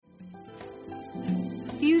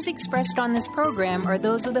Views expressed on this program are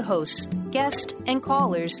those of the hosts, guests, and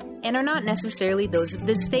callers, and are not necessarily those of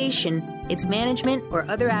this station, its management, or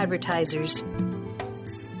other advertisers.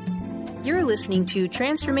 You're listening to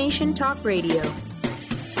Transformation Talk Radio.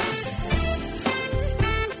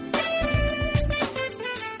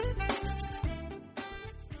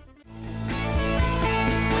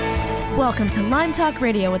 Welcome to Lyme Talk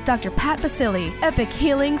Radio with Dr. Pat Baccili, epic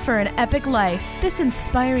healing for an epic life. This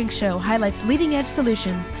inspiring show highlights leading-edge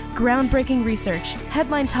solutions, groundbreaking research,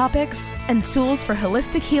 headline topics, and tools for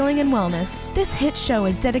holistic healing and wellness. This hit show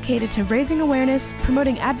is dedicated to raising awareness,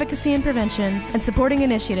 promoting advocacy and prevention, and supporting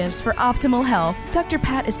initiatives for optimal health. Dr.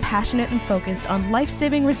 Pat is passionate and focused on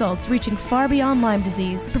life-saving results reaching far beyond Lyme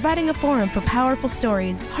disease, providing a forum for powerful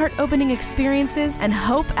stories, heart-opening experiences, and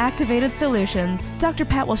hope-activated solutions. Dr.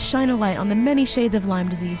 Pat will shine a light on the many shades of Lyme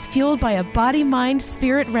disease, fueled by a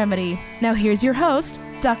body-mind-spirit remedy. Now here's your host,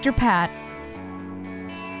 Dr. Pat.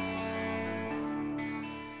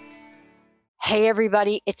 Hey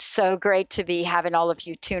everybody, it's so great to be having all of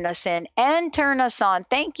you tune us in and turn us on.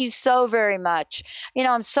 Thank you so very much.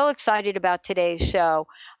 I'm so excited about today's show.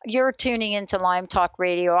 You're tuning into Lyme Talk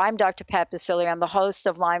Radio. I'm Dr. Pat Baccili. I'm the host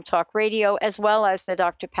of Lyme Talk Radio as well as the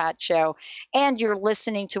Dr. Pat Show. And you're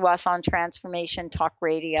listening to us on Transformation Talk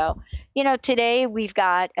Radio. Today we've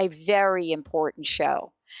got a very important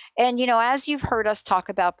show. And, as you've heard us talk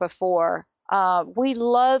about before, we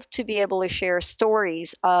love to be able to share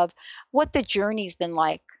stories of what the journey's been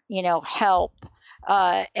like, help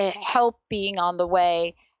being on the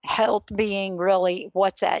way, health being really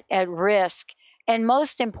what's at risk. And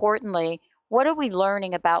most importantly, what are we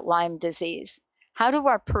learning about Lyme disease? How do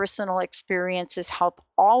our personal experiences help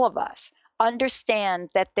all of us understand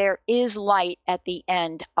that there is light at the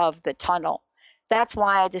end of the tunnel? That's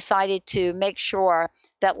why I decided to make sure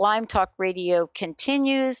that Lyme Talk Radio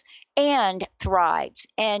continues and thrives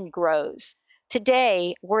and grows.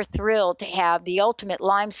 Today, we're thrilled to have the ultimate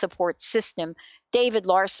Lyme support system. David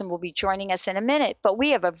Larson will be joining us in a minute, but we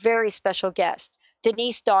have a very special guest,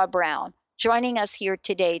 Denise Brown, joining us here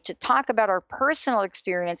today to talk about our personal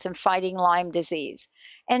experience in fighting Lyme disease.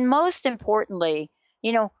 And most importantly,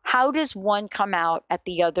 how does one come out at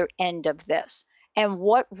the other end of this? And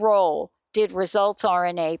what role did results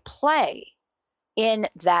RNA play in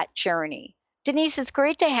that journey? Denise, it's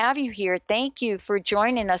great to have you here. Thank you for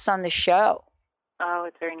joining us on the show. Oh,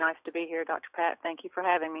 it's very nice to be here, Dr. Pat. Thank you for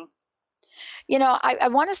having me. I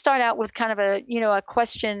want to start out with kind of a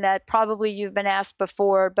question that probably you've been asked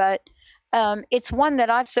before, but it's one that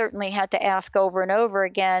I've certainly had to ask over and over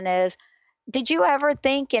again is, did you ever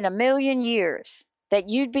think in a million years that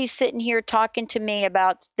you'd be sitting here talking to me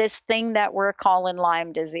about this thing that we're calling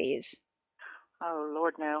Lyme disease? Oh,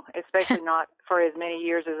 Lord, no, especially not for as many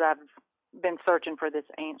years as I've been searching for this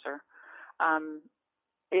answer.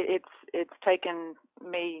 It's taken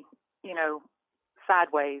me,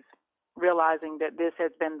 sideways, realizing that this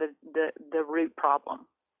has been the root problem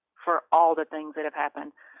for all the things that have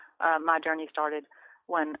happened. My journey started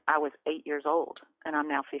when I was 8 years old, and I'm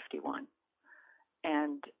now 51.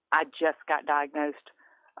 And I just got diagnosed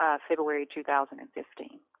February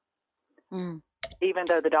 2015. Even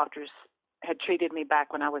though the doctors had treated me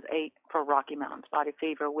back when I was 8 for Rocky Mountain spotted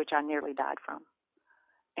fever, which I nearly died from.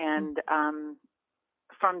 And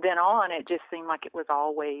from then on, it just seemed like it was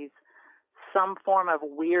always some form of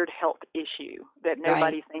weird health issue that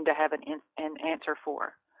nobody seemed to have an answer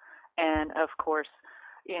for. And of course,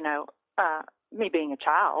 me being a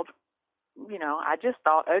child, I just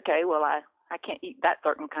thought, okay, well, I can't eat that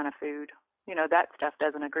certain kind of food. That stuff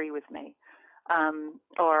doesn't agree with me.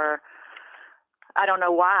 Or I don't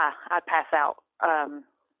know why I pass out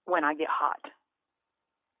when I get hot.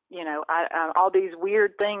 All these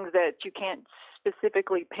weird things that you can't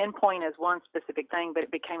specifically pinpoint as one specific thing, but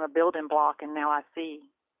it became a building block. And now I see,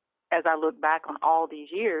 as I look back on all these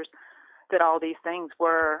years, that all these things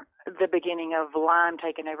were the beginning of Lyme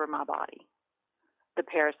taking over my body, the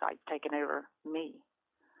parasites taking over me.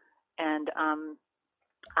 And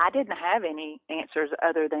I didn't have any answers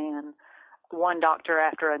other than one doctor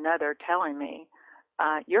after another telling me,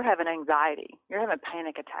 you're having anxiety, you're having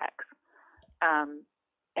panic attacks.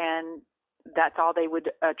 And that's all they would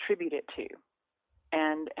attribute it to.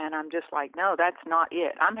 And I'm just like, no, that's not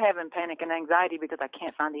it. I'm having panic and anxiety because I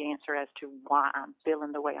can't find the answer as to why I'm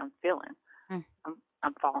feeling the way I'm feeling.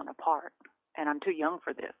 I'm falling apart, and I'm too young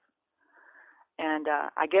for this. And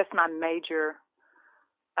I guess my major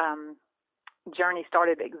journey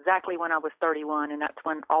started exactly when I was 31, and that's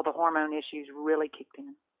when all the hormone issues really kicked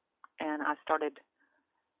in. And I started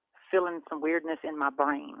feeling some weirdness in my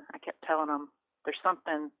brain. I kept telling them,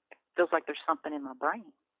 feels like there's something in my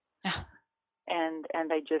brain. and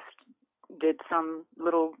they just did some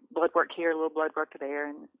little blood work here, a little blood work there,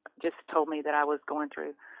 and just told me that I was going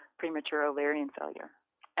through premature ovarian failure.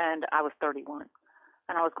 And I was 31.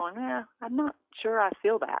 And I was going, I'm not sure I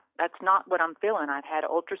feel that. That's not what I'm feeling. I'd had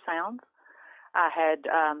ultrasounds. I had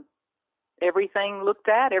everything looked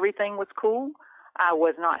at. Everything was cool. I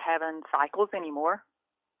was not having cycles anymore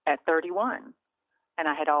at 31. And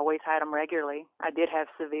I had always had them regularly. I did have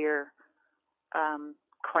severe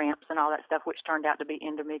cramps and all that stuff, which turned out to be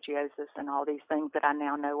endometriosis and all these things that I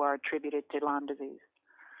now know are attributed to Lyme disease.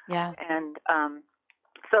 Yeah. And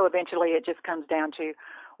so eventually it just comes down to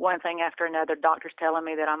one thing after another. Doctors telling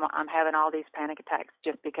me that I'm having all these panic attacks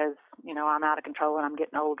just because, I'm out of control and I'm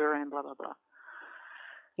getting older and blah, blah, blah.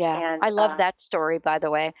 Yeah. And I love that story, by the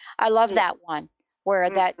way. I love that one where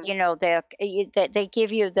that, they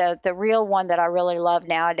give you the real one that I really love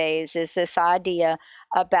nowadays is this idea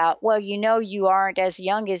about, well, you aren't as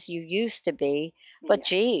young as you used to be, but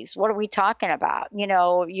geez, what are we talking about?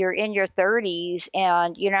 You're in your 30s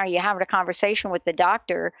and, you're having a conversation with the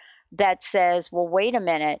doctor that says, well, wait a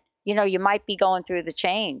minute, you might be going through the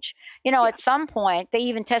change. At some point, they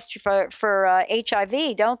even test you for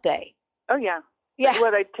HIV, don't they? Oh, yeah. Yeah.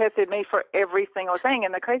 Well, they tested me for every single thing.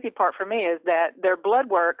 And the crazy part for me is that their blood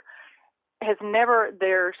work has never,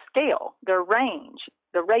 their scale, their range,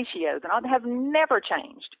 the ratios, and all have never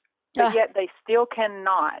changed. But yet they still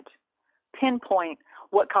cannot pinpoint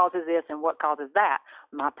what causes this and what causes that.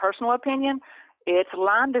 My personal opinion, it's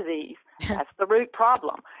Lyme disease. That's the root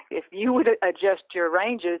problem. If you would adjust your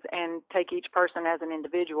ranges and take each person as an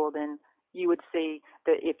individual, then you would see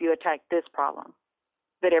that if you attack this problem,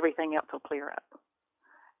 that everything else will clear up.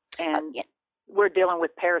 And we're dealing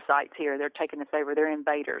with parasites here. They're taking us over. They're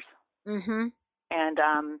invaders. Mm-hmm. And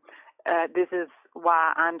this is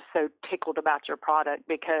why I'm so tickled about your product,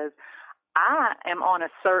 because I am on a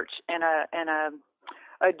search and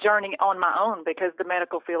a journey on my own, because the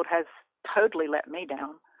medical field has totally let me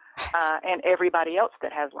down, and everybody else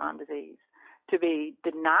that has Lyme disease, to be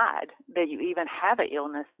denied that you even have an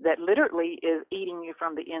illness that literally is eating you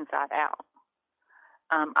from the inside out.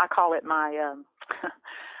 I call it my,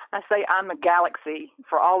 I say I'm a galaxy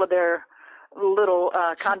for all of their little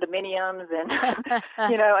condominiums, and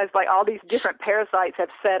it's like all these different parasites have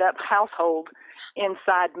set up household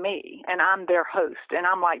inside me, and I'm their host. And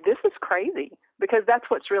I'm like, this is crazy, because that's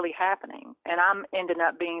what's really happening. And I'm ending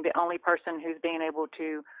up being the only person who's being able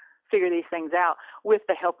to figure these things out with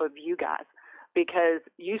the help of you guys, because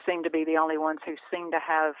you seem to be the only ones who seem to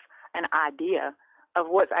have an idea of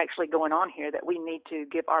what's actually going on here, that we need to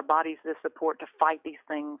give our bodies the support to fight these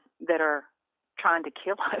things that are trying to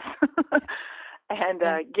kill us, and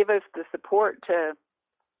give us the support to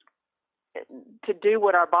do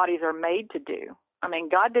what our bodies are made to do. I mean,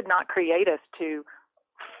 God did not create us to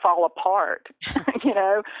fall apart.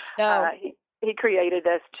 No. He created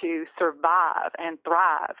us to survive and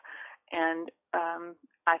thrive. And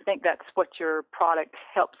I think that's what your product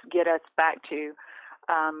helps get us back to.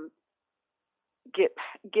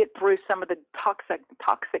 Get through some of the toxic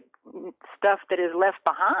stuff that is left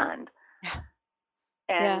behind,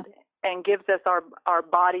 and gives us our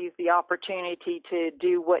bodies the opportunity to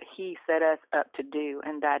do what He set us up to do,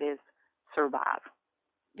 and that is survive.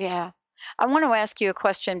 Yeah. I want to ask you a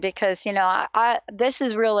question, because this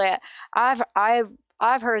is really, I've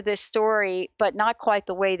heard this story, but not quite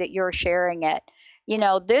the way that you're sharing it.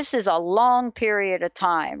 This is a long period of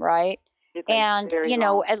time, right? And,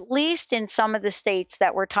 at least in some of the states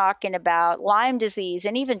that we're talking about, Lyme disease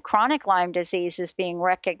and even chronic Lyme disease is being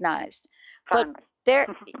recognized. Finally. But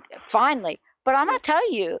finally. But I'm going to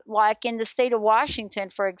tell you, like in the state of Washington,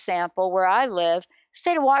 for example, where I live, the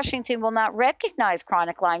state of Washington will not recognize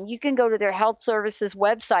chronic Lyme. You can go to their health services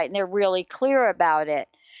website, and they're really clear about it.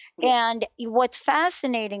 And what's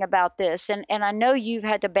fascinating about this, and I know you've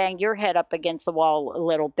had to bang your head up against the wall a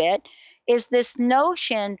little bit, is this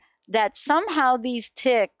notion that somehow these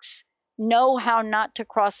ticks know how not to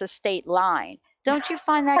cross a state line. Don't you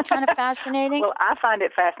find that kind of fascinating? Well, I find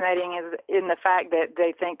it fascinating in the fact that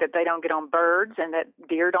they think that they don't get on birds and that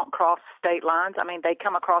deer don't cross state lines. I mean, they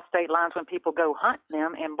come across state lines when people go hunt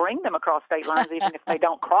them and bring them across state lines, even if they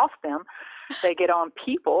don't cross them. They get on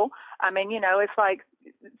people. I mean, it's like,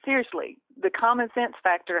 seriously, the common sense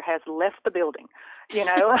factor has left the building.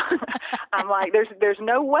 I'm like, there's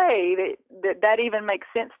no way that even makes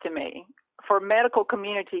sense to me. For medical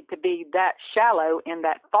community to be that shallow in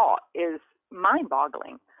that thought is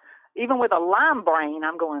mind-boggling. Even with a Lyme brain,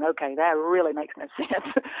 I'm going, okay, that really makes no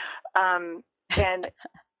sense. And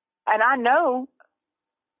I know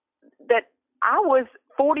that I was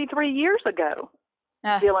 43 years ago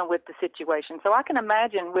dealing with the situation. So I can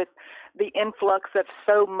imagine with the influx of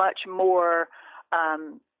so much more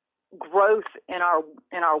growth in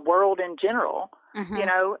our world in general, you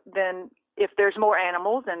know, then if there's more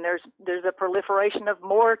animals and there's a proliferation of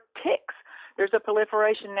more ticks, there's a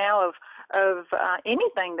proliferation now of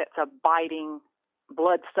anything that's a biting,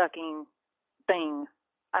 blood-sucking thing.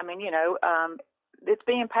 I mean, you know, it's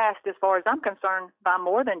being passed, as far as I'm concerned, by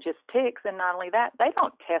more than just ticks. And not only that, they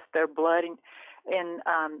don't test their blood in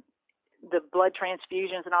the blood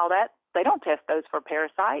transfusions and all that. They don't test those for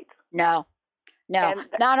parasites. No.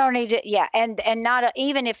 Not only and not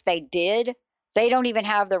even if they did, they don't even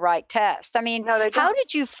have the right test. I mean, how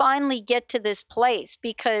did you finally get to this place?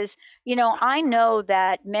 Because, you know, I know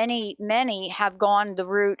that many have gone the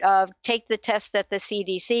route of take the test that the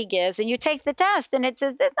CDC gives, and you take the test and it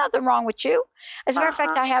says there's nothing wrong with you. As a matter of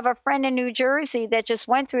fact, I have a friend in New Jersey that just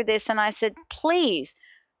went through this, and I said, please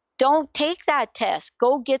don't take that test.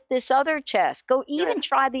 Go get this other test. Go even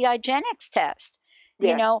try the IGeneX test,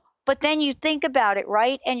 you know. But then you think about it,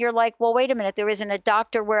 right? And you're like, well, wait a minute. There isn't a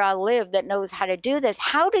doctor where I live that knows how to do this.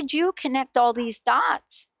 How did you connect all these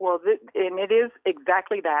dots? Well, and it is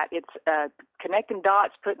exactly that. It's connecting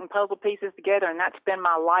dots, putting puzzle pieces together, and that's been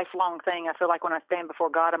my lifelong thing. I feel like when I stand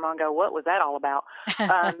before God, I'm going to go, what was that all about?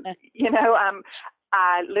 You know,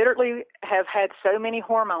 I literally have had so many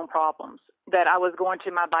hormone problems that I was going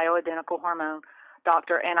to my bioidentical hormone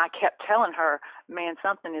doctor, and I kept telling her, man,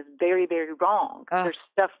 something is very, very wrong. There's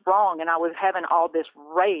stuff wrong. And I was having all this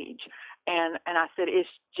rage. And I said, it's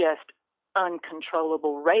just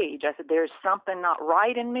uncontrollable rage. I said, there's something not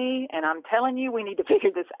right in me, and I'm telling you, we need to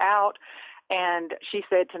figure this out. And she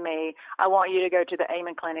said to me, I want you to go to the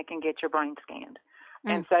Amen Clinic and get your brain scanned.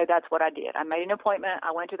 And so that's what I did. I made an appointment.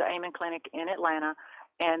 I went to the Amen Clinic in Atlanta,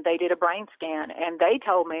 and they did a brain scan. And they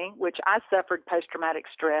told me, which I suffered post-traumatic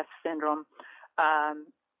stress syndrome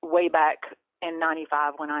way back in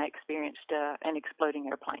 95 when I experienced an exploding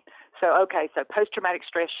airplane. So post-traumatic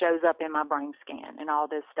stress shows up in my brain scan and all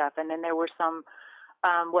this stuff. And then there were some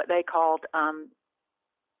what they called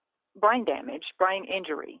brain damage, brain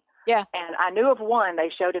injury. Yeah. And I knew of one they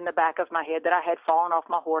showed in the back of my head that I had fallen off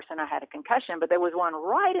my horse and I had a concussion, but there was one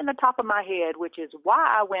right in the top of my head, which is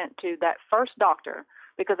why I went to that first doctor,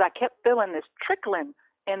 because I kept feeling this trickling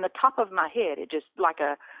in the top of my head. It just like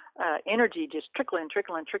a energy just trickling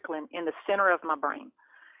in the center of my brain.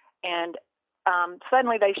 And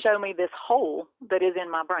suddenly they show me this hole that is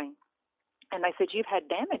in my brain. And they said, you've had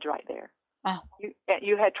damage right there. Oh.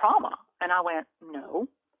 You had trauma. And I went, no,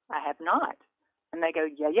 I have not. And they go,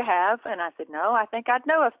 yeah, you have. And I said, no, I think I'd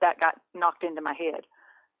know if that got knocked into my head.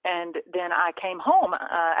 And then I came home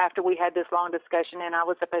after we had this long discussion, and I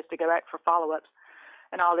was supposed to go back for follow-ups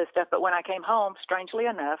and all this stuff. But when I came home, strangely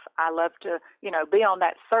enough, I love to, you know, be on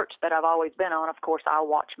that search that I've always been on. Of course, I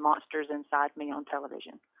watch monsters inside me on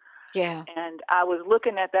television. Yeah. And I was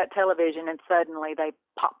looking at that television, and suddenly they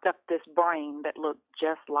popped up this brain that looked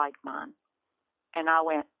just like mine. And I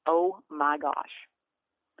went, oh, my gosh.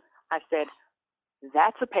 I said,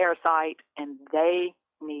 that's a parasite, and they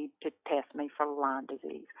need to test me for Lyme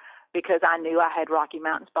disease. Because I knew I had Rocky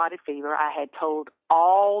Mountain spotted fever. I had told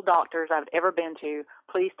all doctors I've ever been to,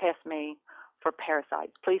 please test me for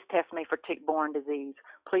parasites. Please test me for tick-borne disease.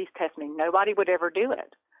 Please test me. Nobody would ever do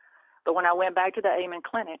it. But when I went back to the Amen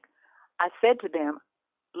Clinic, I said to them,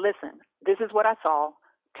 listen, this is what I saw.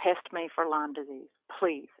 Test me for Lyme disease,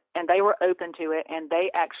 please. And they were open to it, and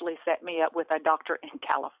they actually set me up with a doctor in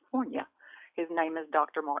California. His name is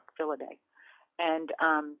Dr. Mark Philaday. And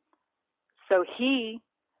so he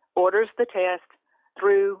orders the test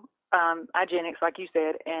through IGeneX, like you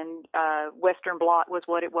said, and Western blot was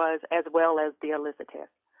what it was, as well as the ELISA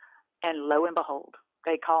test. And lo and behold,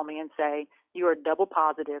 they call me and say, you are double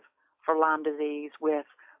positive for Lyme disease with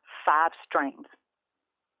 5 strains.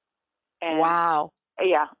 And, wow.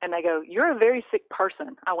 Yeah. And they go, you're a very sick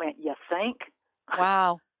person. I went, you think?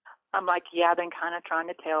 Wow. I'm like, yeah, I've been kind of trying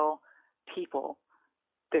to tell people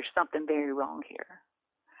there's something very wrong here.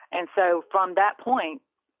 And so from that point,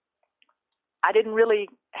 I didn't really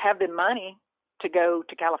have the money to go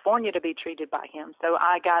to California to be treated by him. So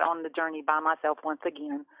I got on the journey by myself once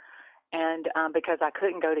again. And because I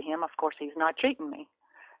couldn't go to him, of course, he's not treating me.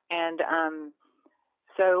 And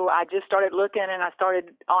so I just started looking, and I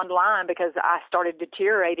started online because I started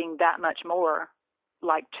deteriorating that much more,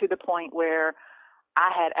 like to the point where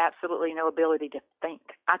I had absolutely no ability to think.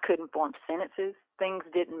 I couldn't form sentences. Things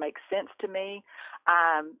didn't make sense to me.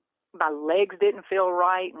 My legs didn't feel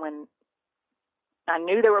right. When I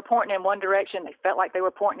knew they were pointing in one direction, they felt like they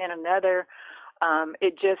were pointing in another.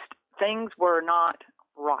 Things were not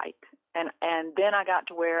right. And then I got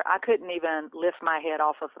to where I couldn't even lift my head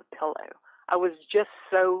off of a pillow. I was just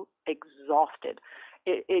so exhausted.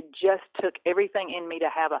 It just took everything in me to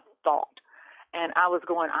have a thought. And I was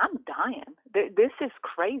going, I'm dying. This is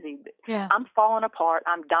crazy. Yeah. I'm falling apart.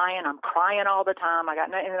 I'm dying. I'm crying all the time.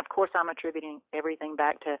 And of course I'm attributing everything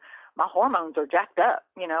back to my hormones are jacked up.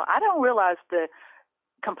 You know, I don't realize the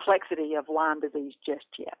complexity of Lyme disease just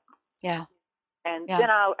yet. Yeah. And Yeah. then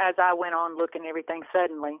as I went on looking at everything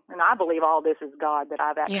suddenly, and I believe all this is God, that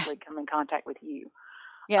I've actually come in contact with you.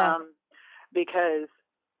 Yeah. Because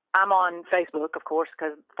I'm on Facebook, of course,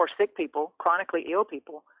 because for sick people, chronically ill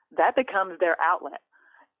people, that becomes their outlet.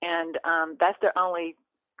 And that's their only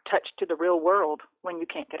touch to the real world when you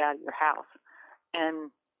can't get out of your house.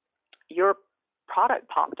 And your product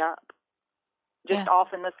popped up just off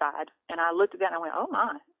in the side. And I looked at that and I went, oh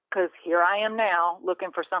my, because here I am now looking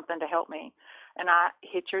for something to help me. And I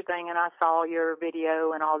hit your thing and I saw your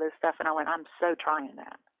video and all this stuff. And I went, I'm so trying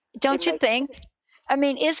that. Don't you think? I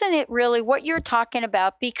mean, isn't it really what you're talking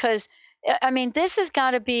about? Because, I mean, this has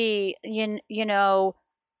got to be, you know,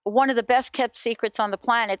 one of the best kept secrets on the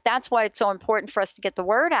planet. That's why it's so important for us to get the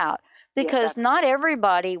word out, because not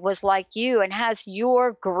everybody was like you and has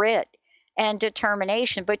your grit and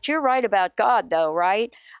determination. But you're right about God, though,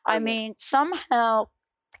 right? I mean, somehow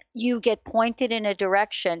you get pointed in a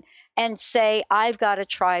direction and say, I've got to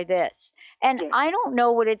try this. And I don't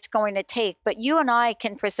know what it's going to take, but you and I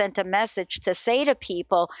can present a message to say to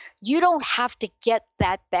people, you don't have to get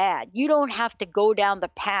that bad. You don't have to go down the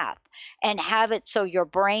path and have it so your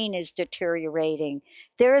brain is deteriorating.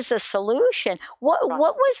 There is a solution. What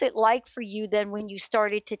was it like for you then when you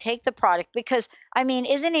started to take the product? Because, I mean,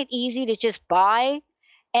 isn't it easy to just buy?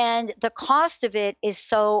 And the cost of it is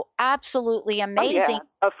so absolutely amazing.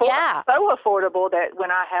 So affordable that when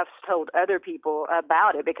I have told other people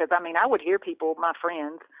about it, because I mean, I would hear people, my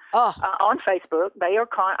friends, on Facebook, they are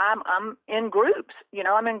I'm in groups. You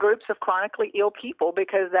know, I'm in groups of chronically ill people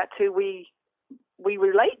because that's who we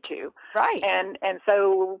relate to. Right. And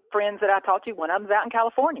so friends that I talked to, one of them's out in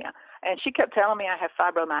California, and she kept telling me I have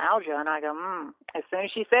fibromyalgia, and I go, As soon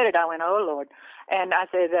as she said it, I went, oh Lord. And I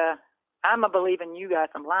said, I'm a believing you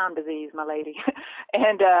got some Lyme disease, my lady.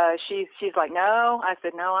 And she's like, no. I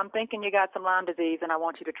said, no, I'm thinking you got some Lyme disease, and I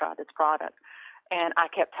want you to try this product. And I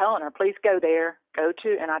kept telling her, please go there,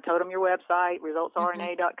 and I told them your website,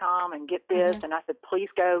 resultsrna.com, and get this. And I said, please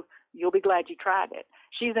go. You'll be glad you tried it.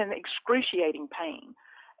 She's in excruciating pain.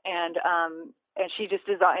 And she just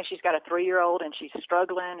is, and she's got a 3-year-old, and she's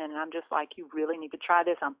struggling. And I'm just like, you really need to try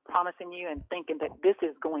this. I'm promising you, and thinking that this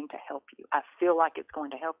is going to help you. I feel like it's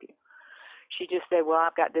going to help you. She just said, well,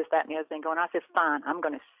 I've got this, that, and the other thing going. I said, fine, I'm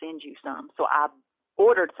going to send you some. So I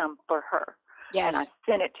ordered some for her. Yes. And I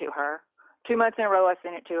sent it to her. 2 months in a row, I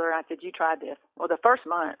sent it to her. I said, you tried this. Well, the first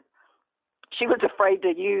month, she was afraid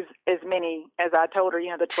to use as many as I told her,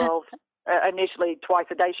 the 12 initially twice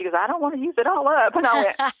a day. She goes, I don't want to use it all up. And I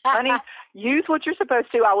went, honey, use what you're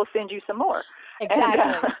supposed to. I will send you some more.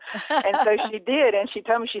 Exactly. And so she did. And she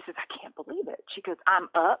told me, she says, I can't believe it. She goes, I'm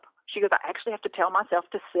up. She goes, I actually have to tell myself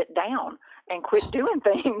to sit down and quit doing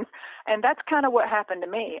things. And that's kind of what happened to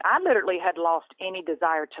me. I literally had lost any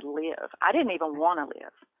desire to live. I didn't even want to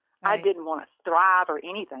live. Right. I didn't want to thrive or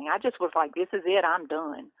anything. I just was like, this is it. I'm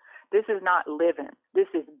done. This is not living. This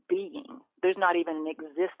is being. There's not even an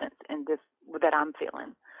existence in this that I'm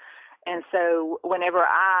feeling. And so whenever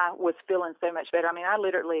I was feeling so much better, I mean, I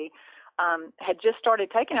literally had just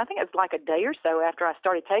started taking, I think it was like a day or so after I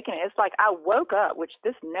started taking it. It's like I woke up, which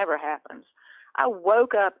this never happens. I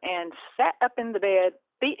woke up and sat up in the bed,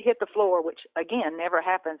 feet hit the floor, which again never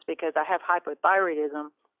happens because I have hypothyroidism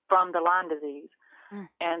from the Lyme disease.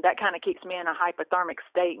 And that kind of keeps me in a hypothermic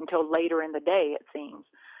state until later in the day, it seems.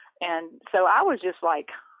 And so I was just like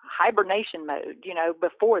hibernation mode,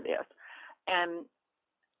 before this. And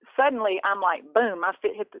suddenly I'm like, boom, my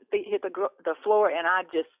feet hit the floor, and I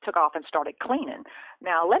just took off and started cleaning.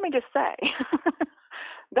 Now, let me just say,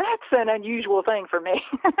 that's an unusual thing for me.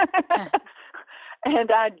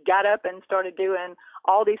 And I got up and started doing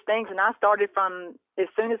all these things, and I started from as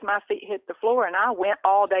soon as my feet hit the floor, and I went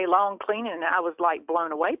all day long cleaning, and I was like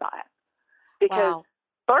blown away by it. Because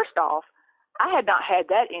First off, I had not had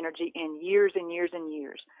that energy in years and years and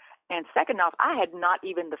years. And second off, I had not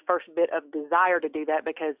even the first bit of desire to do that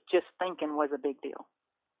because just thinking was a big deal.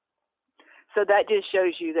 So that just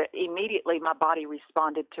shows you that immediately my body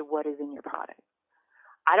responded to what is in your product.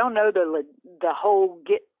 I don't know the whole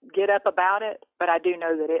get up about it, but I do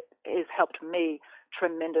know that it has helped me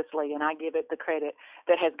tremendously, and I give it the credit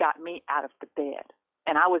that has got me out of the bed.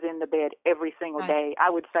 And I was in the bed every single day. I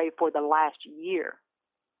would say for the last year,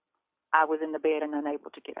 I was in the bed and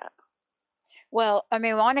unable to get up. Well, I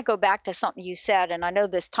mean, I want to go back to something you said, and I know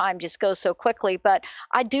this time just goes so quickly, but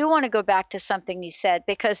I do want to go back to something you said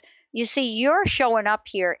because you see, you're showing up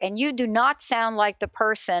here and you do not sound like the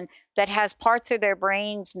person that has parts of their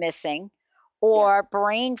brains missing Yeah, or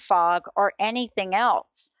brain fog or anything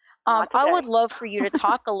else. not I today. would love for you to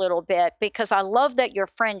talk a little bit because I love that your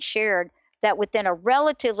friend shared that within a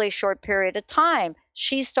relatively short period of time,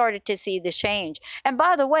 she started to see the change. And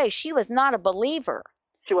by the way, she was not a believer.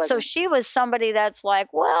 She So wasn't. she was somebody that's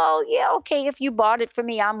like, well, yeah, okay, if you bought it for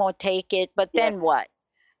me, I'm gonna take it. But Yes. then what?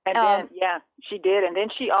 And Um, then, yeah, she did. And then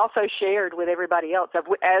she also shared with everybody else,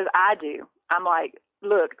 as I do. I'm like,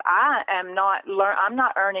 look, I'm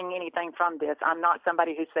not earning anything from this. I'm not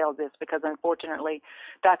somebody who sells this because unfortunately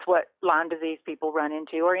that's what Lyme disease people run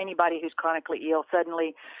into, or anybody who's chronically ill.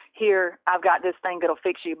 Suddenly, here, I've got this thing that'll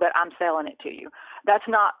fix you, but I'm selling it to you. That's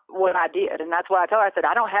not what I did. And that's what I told her. I said,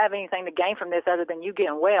 I don't have anything to gain from this other than you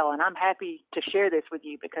getting well. And I'm happy to share this with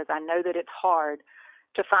you because I know that it's hard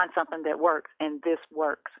to find something that works, and this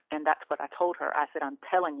works. And that's what I told her. I said, I'm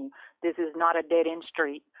telling you, this is not a dead-end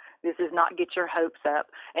street. This is not get your hopes up,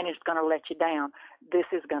 and it's going to let you down. This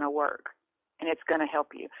is going to work, and it's going to help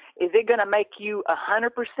you. Is it going to make you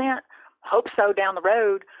 100%? Hope so down the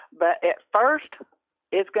road, but at first,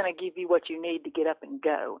 it's going to give you what you need to get up and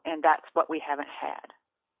go, and that's what we haven't had.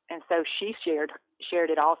 And so she shared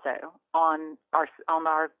it also on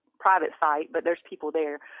our private site, but there's people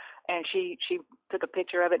there. And she took a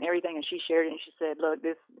picture of it and everything, and she shared it, and she said, look,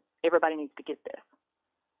 everybody needs to get this.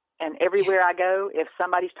 And everywhere I go, if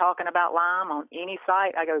somebody's talking about Lyme on any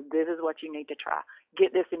site, I go, this is what you need to try.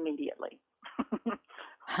 Get this immediately.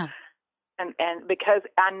 huh. And because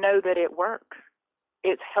I know that it works.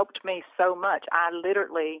 It's helped me so much. I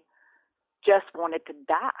literally just wanted to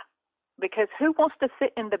die because who wants to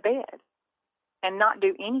sit in the bed and not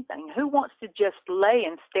do anything? Who wants to just lay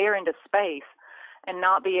and stare into space and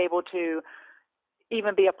not be able to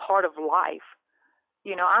even be a part of life?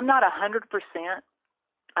 You know, I'm not 100%.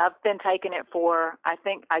 I've been taking it for, I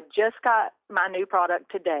think I just got my new product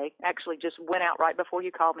today. Actually, just went out right before you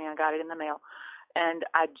called me. I got it in the mail. And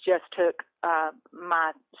I just took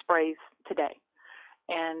my sprays today.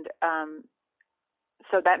 And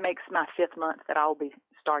so that makes my 5th month that I'll be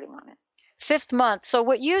starting on it. 5th month. So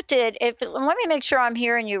what you did, let me make sure I'm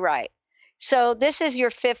hearing you right. So this is your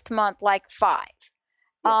 5th month, like 5.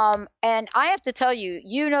 Yes. And I have to tell you,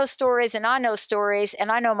 you know stories and I know stories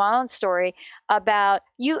and I know my own story about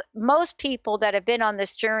you. Most people that have been on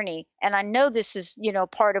this journey, and I know this is,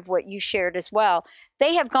 part of what you shared as well.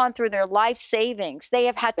 They have gone through their life savings. They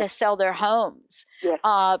have had to sell their homes Yes.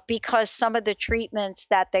 because some of the treatments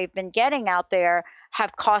that they've been getting out there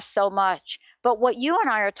have cost so much. But what you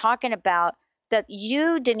and I are talking about, that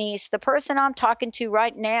you, Denise, the person I'm talking to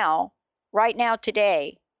right now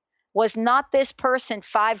today, was not this person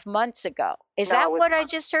 5 months ago. Is No, that what I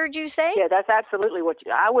just heard you say? Yeah, that's absolutely what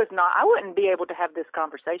I wouldn't be able to have this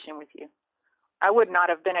conversation with you. I would not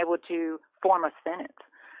have been able to form a sentence.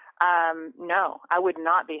 No, I would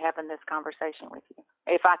not be having this conversation with you.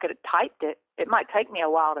 If I could have typed it, it might take me a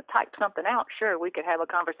while to type something out. Sure, we could have a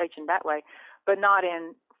conversation that way, but not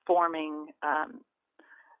in forming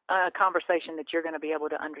a conversation that you're going to be able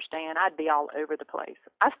to understand. I'd be all over the place.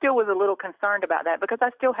 I still was a little concerned about that because I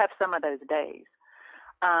still have some of those days.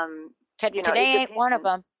 Today ain't one of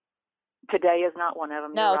them. Today is not one of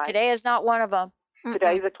them. No, You're right. Today is not one of them.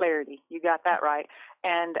 Today's a clarity. You got that right.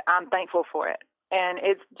 And I'm thankful for it. And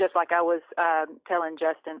it's just like I was telling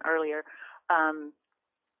Justin earlier,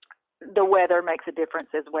 the weather makes a difference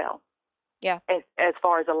as well. Yeah. As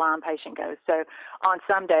far as a Lyme patient goes. So on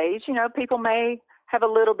some days, people may have a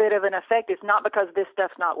little bit of an effect. It's not because this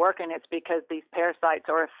stuff's not working. It's because these parasites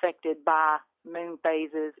are affected by moon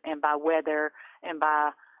phases and by weather and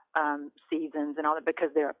by seasons and all that, because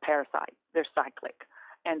they're a parasite. They're cyclic,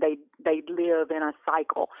 and they live in a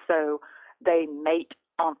cycle. So they mate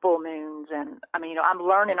on full moons. And I mean, I'm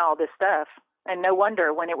learning all this stuff, and no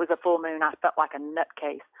wonder when it was a full moon, I felt like a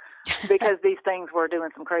nutcase because these things were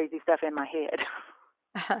doing some crazy stuff in my head.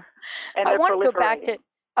 And I want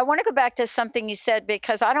to go back to something you said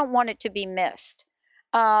because I don't want it to be missed.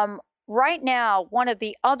 Right now, one of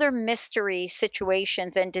the other mystery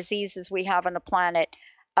situations and diseases we have on the planet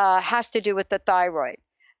has to do with the thyroid.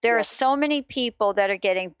 There are so many people that are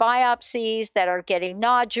getting biopsies, that are getting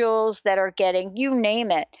nodules, that are getting, you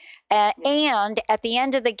name it. And at the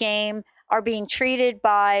end of the game, are being treated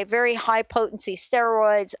by very high potency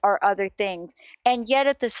steroids or other things. And yet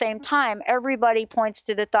at the same time, everybody points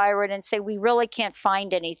to the thyroid and say, we really can't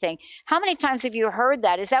find anything. How many times have you heard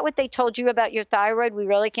that? Is that what they told you about your thyroid? We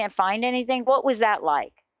really can't find anything? What was that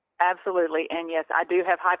like? Absolutely. And yes, I do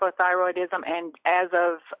have hypothyroidism. And as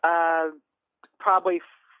of probably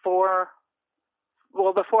before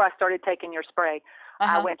I started taking your spray,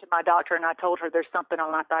 I went to my doctor and I told her there's something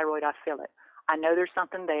on my thyroid. I feel it. I know there's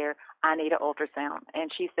something there. I need an ultrasound.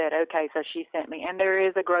 And she said, okay. So she sent me, and there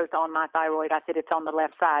is a growth on my thyroid. I said, it's on the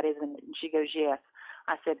left side, isn't it? And she goes, yes.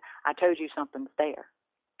 I said, I told you something's there.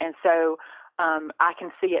 And so I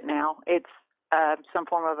can see it now. It's some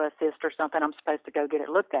form of a cyst or something. I'm supposed to go get it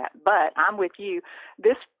looked at. But I'm with you.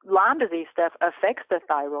 This Lyme disease stuff affects the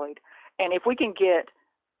thyroid. And if we can get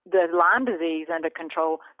the Lyme disease under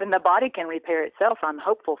control, then the body can repair itself, I'm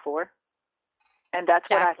hopeful for. And that's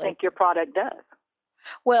what I think your product does.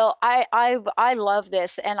 Well, I love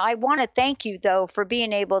this, and I want to thank you, though, for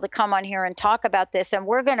being able to come on here and talk about this, and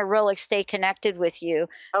we're going to really stay connected with you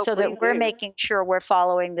so that we're making sure we're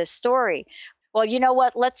following this story. Well, you know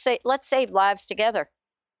what? Let's save lives together.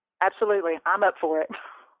 Absolutely. I'm up for it.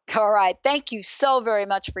 All right. Thank you so very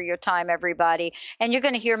much for your time, everybody. And you're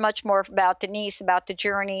going to hear much more about Denise, about the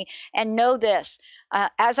journey. And know this,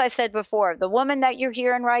 as I said before, the woman that you're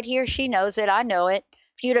hearing right here, she knows it. I know it.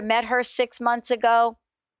 If you'd have met her 6 months ago,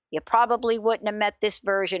 you probably wouldn't have met this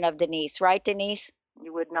version of Denise. Right, Denise?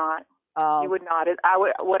 You would not. Oh. You would not.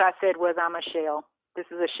 What I said was, I'm a shell. This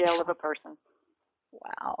is a shell of a person.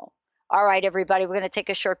 Wow. All right, everybody. We're going to take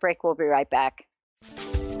a short break. We'll be right back.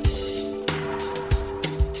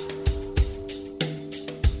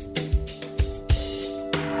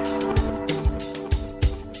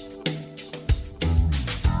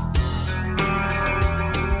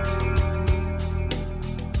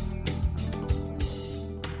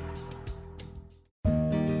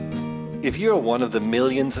 If you're one of the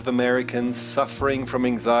millions of Americans suffering from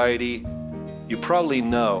anxiety, you probably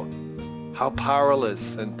know how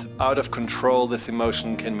powerless and out of control this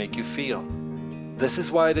emotion can make you feel. This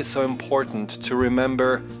is why it is so important to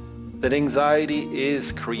remember that anxiety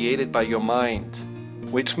is created by your mind,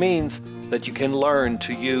 which means that you can learn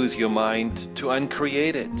to use your mind to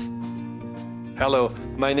uncreate it. Hello,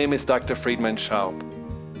 my name is Dr. Friedman Schaub.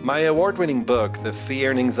 My award-winning book, The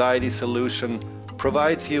Fear and Anxiety Solution,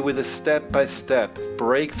 provides you with a step-by-step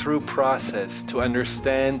breakthrough process to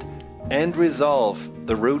understand and resolve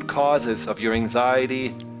the root causes of your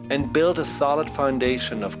anxiety and build a solid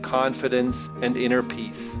foundation of confidence and inner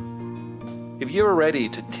peace. If you're ready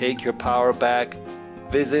to take your power back,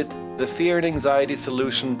 visit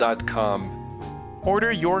thefearandanxietysolution.com.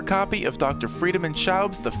 Order your copy of Dr. Friedman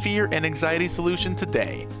Schaub's The Fear and Anxiety Solution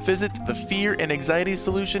today. Visit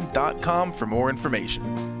thefearandanxietysolution.com for more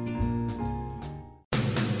information.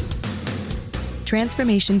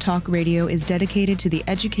 Transformation Talk Radio is dedicated to the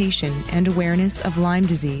education and awareness of Lyme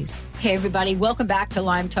disease. Hey, everybody. Welcome back to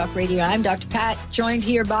Lyme Talk Radio. I'm Dr. Pat, joined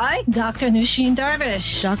here by Dr. Nusheen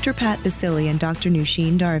Darvish. Dr. Pat Baccili and Dr.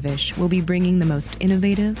 Nusheen Darvish will be bringing the most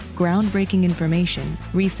innovative, groundbreaking information,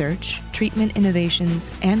 research, treatment innovations,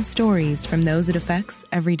 and stories from those it affects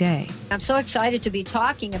every day. I'm so excited to be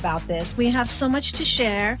talking about this. We have so much to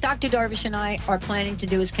share. Dr. Darvish and I are planning to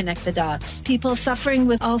do is connect the dots. People suffering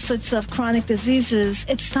with all sorts of chronic diseases,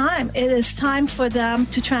 it's time. It is time for them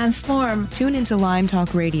to transform. Tune into Lyme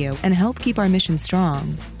Talk Radio and help keep our mission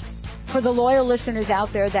strong. For the loyal listeners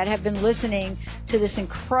out there that have been listening to this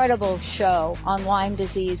incredible show on Lyme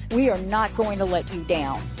disease, we are not going to let you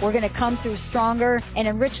down. We're going to come through stronger and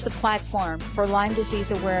enrich the platform for Lyme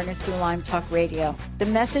disease awareness through Lyme Talk Radio. The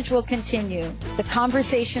message will continue, the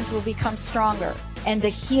conversations will become stronger, and the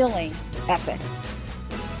healing epic.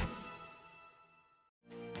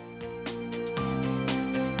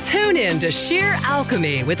 Tune in to Sheer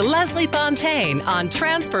Alchemy with Leslie Fontaine on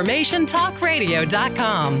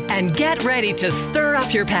TransformationTalkRadio.com and get ready to stir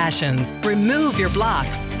up your passions, remove your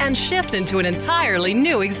blocks, and shift into an entirely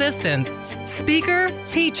new existence. Speaker,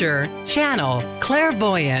 teacher, channel,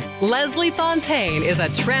 clairvoyant, Leslie Fontaine is a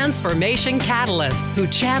transformation catalyst who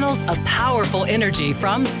channels a powerful energy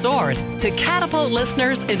from Source to catapult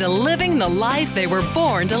listeners into living the life they were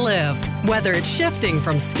born to live. Whether it's shifting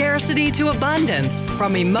from scarcity to abundance,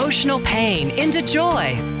 from emotional pain into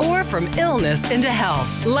joy, or from illness into health,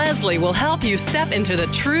 Leslie will help you step into the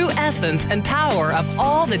true essence and power of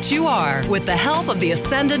all that you are with the help of the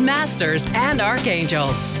Ascended Masters and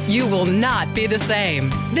Archangels. You will not be the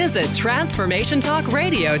same. Visit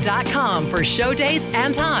TransformationTalkRadio.com for show dates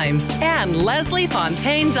and times and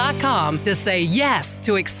LeslieFontaine.com to say yes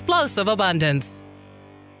to explosive abundance.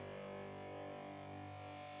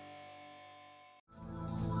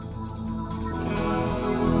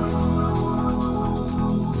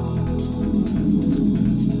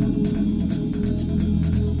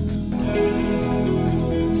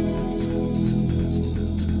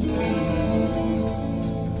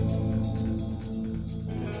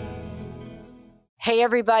 Hey,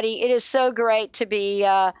 everybody. It is so great to be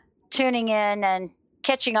tuning in and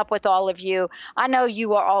catching up with all of you. I know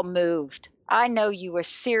you are all moved. I know you were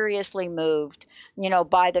seriously moved,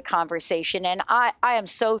 by the conversation. And I am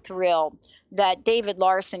so thrilled that David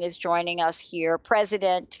Larson is joining us here,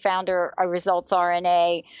 president, founder of Results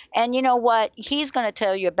RNA. And you know what? He's going to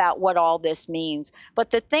tell you about what all this means.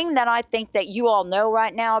 But the thing that I think that you all know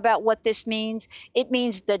right now about what this means, it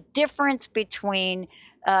means the difference between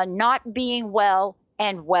not being well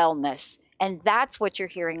and wellness. And that's what you're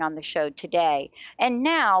hearing on the show today. And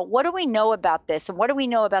now, what do we know about this? And what do we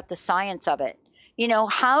know about the science of it?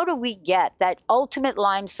 How do we get that ultimate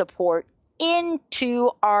Lyme support into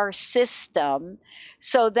our system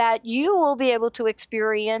so that you will be able to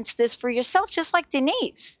experience this for yourself, just like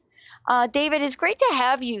Denise? David, it's great to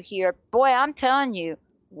have you here. Boy, I'm telling you,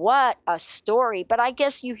 what a story. But I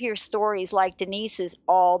guess you hear stories like Denise's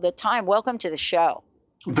all the time. Welcome to the show.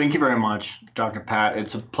 Thank you very much, Dr. Pat.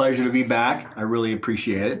 It's a pleasure to be back. I really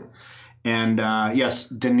appreciate it. And yes,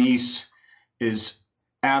 Denise is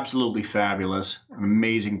absolutely fabulous, an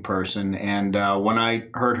amazing person. And when I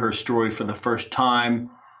heard her story for the first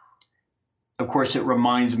time, of course, it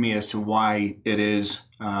reminds me as to why it is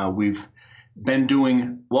we've been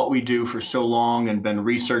doing what we do for so long and been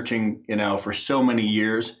researching, for so many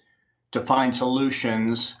years to find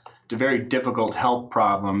solutions to very difficult health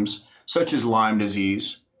problems such as Lyme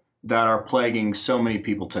disease, that are plaguing so many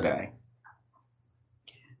people today.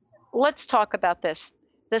 Let's talk about this,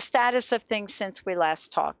 the status of things since we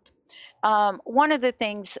last talked. One of the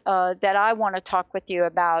things that I want to talk with you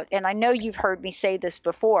about, and I know you've heard me say this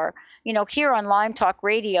before, here on Lyme Talk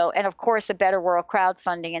Radio, and of course, A Better World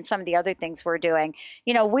crowdfunding and some of the other things we're doing,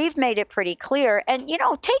 we've made it pretty clear and,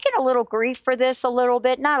 taken a little grief for this a little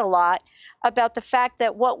bit, not a lot, about the fact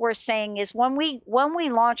that what we're saying is when we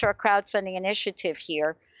launch our crowdfunding initiative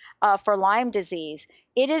here for Lyme disease,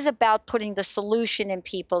 it is about putting the solution in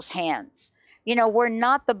people's hands. We're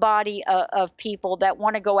not the body of people that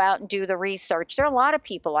want to go out and do the research. There are a lot of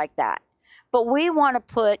people like that, but we want to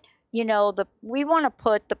put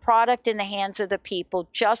the product in the hands of the people,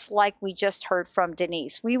 just like we just heard from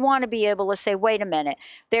Denise. We want to be able to say, wait a minute,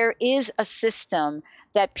 there is a system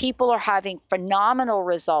that people are having phenomenal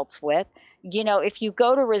results with. If you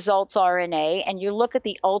go to Results RNA and you look at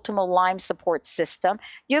the Ultimate Lyme Support System,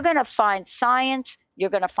 you're going to find science, you're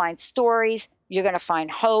going to find stories, you're going to find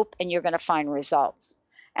hope, and you're going to find results.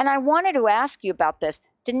 And I wanted to ask you about this.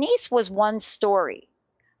 Denise was one story,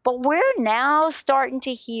 but we're now starting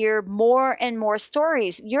to hear more and more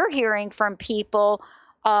stories. You're hearing from people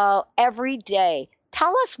every day.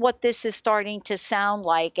 Tell us what this is starting to sound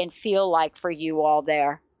like and feel like for you all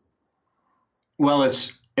there. Well,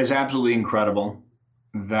 it's absolutely incredible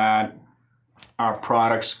that our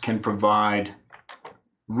products can provide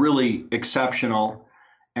really exceptional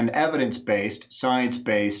and evidence-based,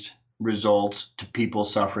 science-based results to people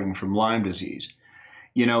suffering from Lyme disease.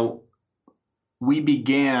 We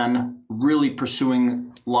began really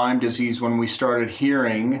pursuing Lyme disease when we started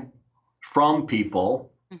hearing from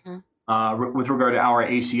people with regard to our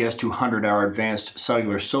ACS 200, our advanced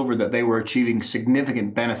cellular silver, that they were achieving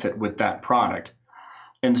significant benefit with that product.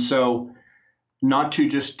 And so not to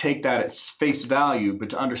just take that at face value,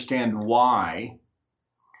 but to understand why,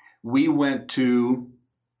 we went to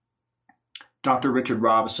Dr. Richard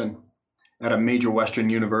Robison at a major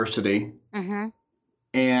Western university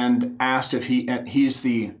and asked if he's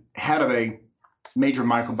the head of a major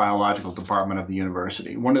microbiological department of the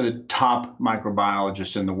university, one of the top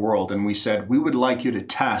microbiologists in the world. And we said, we would like you to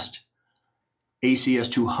test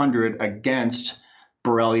ACS 200 against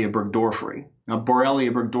Borrelia burgdorferi. Now,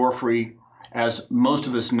 Borrelia burgdorferi, as most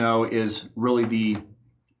of us know, is really the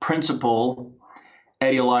principal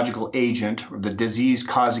etiological agent, or the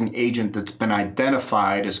disease-causing agent that's been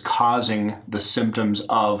identified as causing the symptoms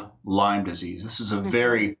of Lyme disease. This is a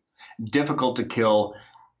very difficult to kill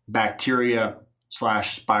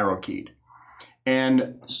bacteria/spirochete.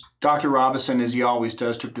 And Dr. Robison, as he always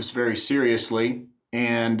does, took this very seriously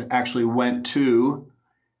and actually went to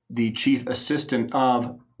the chief assistant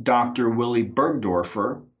of Dr. Willy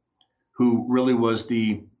Burgdorfer, who really was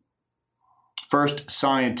the first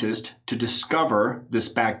scientist to discover this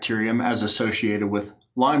bacterium as associated with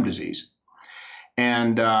Lyme disease.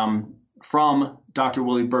 And from Dr.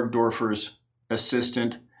 Willy Burgdorfer's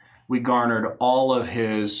assistant, we garnered all of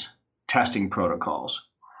his testing protocols.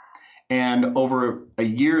 And over a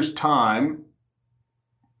year's time,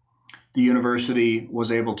 the university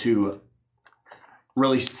was able to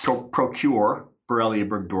really procure Borrelia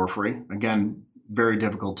burgdorferi. Again, very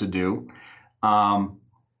difficult to do.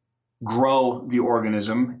 grow the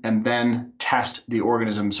organism and then test the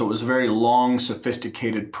organism. So it was a very long,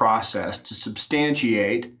 sophisticated process to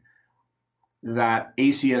substantiate that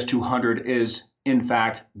ACS 200 is, in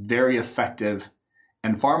fact, very effective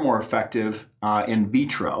and far more effective in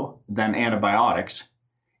vitro than antibiotics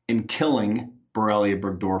in killing Borrelia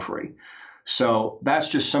burgdorferi. So that's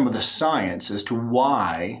just some of the science as to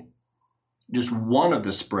why just one of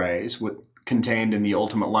the sprays contained in the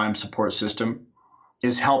Ultimate Lyme Support System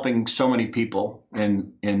is helping so many people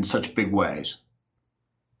in such big ways.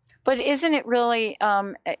 But isn't it really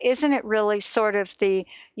sort of the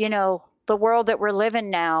world that we're living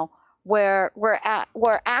now, where we're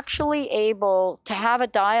actually able to have a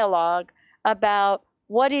dialogue about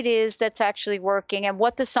what it is that's actually working and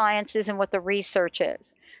what the science is and what the research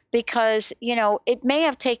is? Because, it may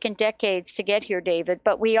have taken decades to get here, David,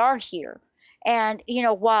 but we are here. And,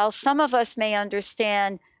 while some of us may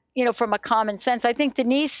understand, from a common sense, I think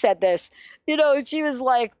Denise said this, she was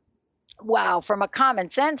like, wow, from a common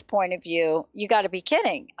sense point of view, you got to be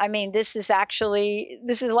kidding. I mean, this is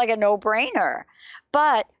like a no-brainer.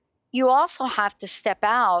 But you also have to step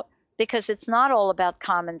out, because it's not all about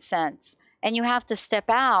common sense. And you have to step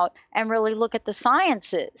out and really look at the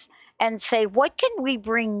sciences and say, what can we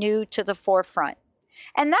bring new to the forefront?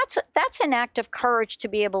 And that's an act of courage to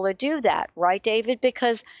be able to do that, right, David?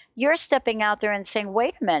 Because you're stepping out there and saying,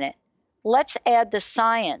 wait a minute, let's add the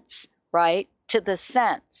science, right, to the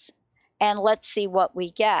sense, and let's see what we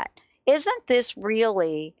get. Isn't this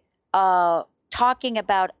really talking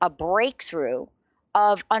about a breakthrough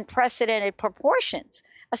of unprecedented proportions,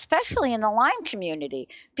 especially in the Lyme community?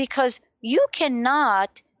 Because you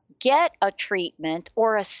cannot get a treatment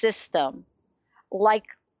or a system like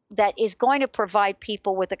that is going to provide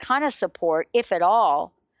people with the kind of support, if at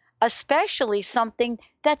all, especially something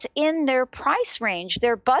that's in their price range,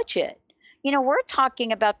 their budget. We're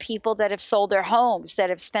talking about people that have sold their homes, that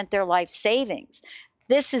have spent their life savings.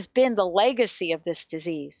 This has been the legacy of this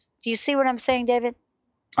disease. Do you see what I'm saying, David?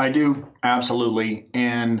 I do, absolutely.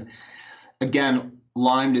 And again,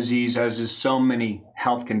 Lyme disease, as is so many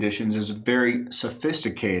health conditions, is very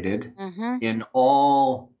sophisticated in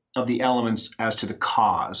all of the elements as to the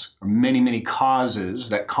cause, or many, many causes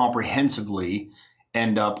that comprehensively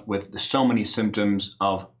end up with so many symptoms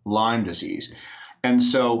of Lyme disease. And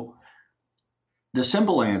so the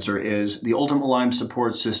simple answer is the Ultimate Lyme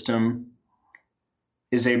Support System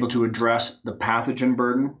is able to address the pathogen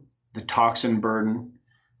burden, the toxin burden,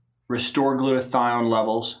 restore glutathione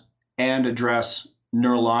levels, and address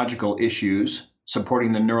neurological issues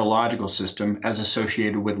supporting the neurological system as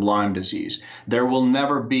associated with Lyme disease. There will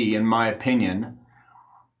never be, in my opinion,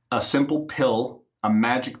 a simple pill, a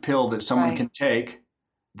magic pill that someone can take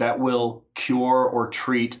that will cure or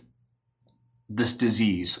treat this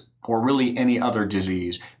disease, or really any other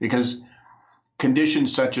disease, because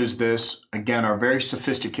conditions such as this, again, are very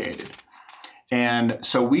sophisticated. And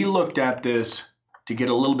so we looked at this to get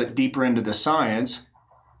a little bit deeper into the science.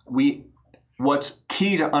 What's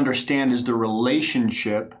key to understand is the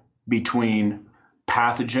relationship between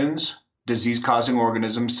pathogens, disease-causing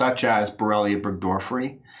organisms such as Borrelia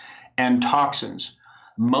burgdorferi, and toxins.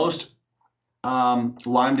 Most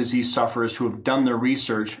Lyme disease sufferers who have done their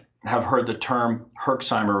research have heard the term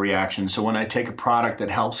Herxheimer reaction. So when I take a product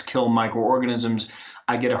that helps kill microorganisms,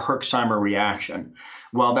 I get a Herxheimer reaction.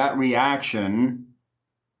 Well, that reaction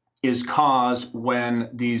is caused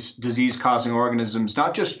when these disease-causing organisms,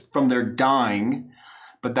 not just from their dying,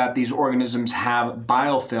 but that these organisms have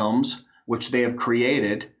biofilms, which they have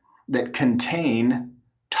created, that contain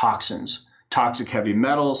toxins, toxic heavy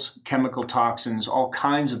metals, chemical toxins, all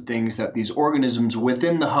kinds of things that these organisms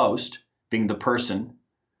within the host, being the person,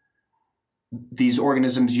 these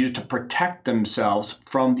organisms use to protect themselves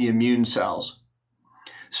from the immune cells.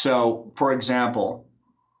 So, for example,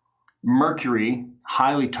 mercury,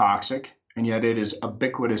 highly toxic, and yet it is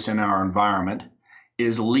ubiquitous in our environment,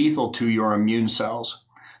 is lethal to your immune cells.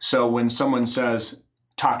 So when someone says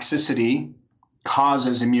toxicity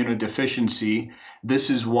causes immunodeficiency, this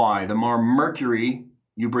is why. The more mercury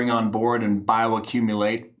you bring on board and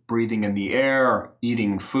bioaccumulate, breathing in the air,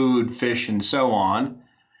 eating food, fish, and so on,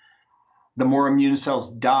 the more immune cells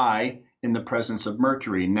die in the presence of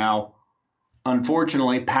mercury. Now,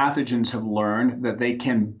 unfortunately, pathogens have learned that they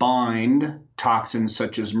can bind toxins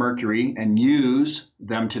such as mercury and use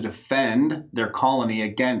them to defend their colony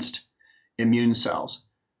against immune cells.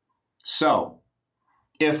 So,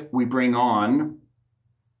 if we bring on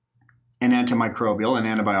an antimicrobial, an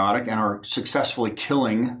antibiotic, and are successfully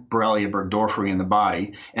killing Borrelia burgdorferi in the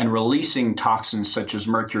body and releasing toxins such as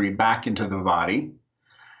mercury back into the body,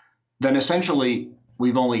 then essentially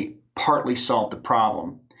we've only partly solved the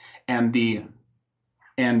problem. and the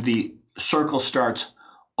circle starts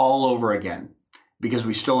all over again, because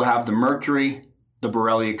we still have the mercury, the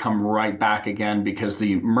Borrelia come right back again because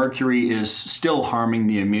the mercury is still harming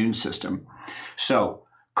the immune system. So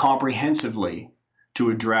comprehensively, to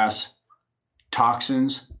address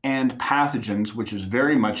toxins and pathogens, which is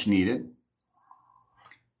very much needed,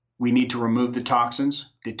 we need to remove the toxins,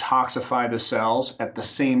 detoxify the cells. At the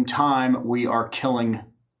same time, we are killing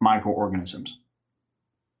microorganisms.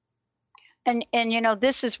 And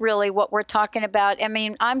this is really what we're talking about. I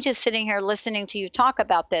mean, I'm just sitting here listening to you talk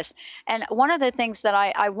about this. And one of the things that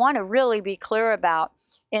I want to really be clear about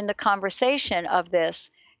in the conversation of this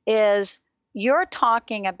is you're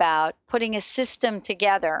talking about putting a system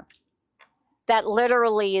together that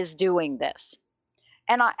literally is doing this.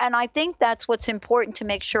 And I think that's what's important to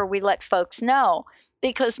make sure we let folks know,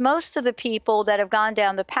 because most of the people that have gone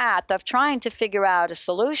down the path of trying to figure out a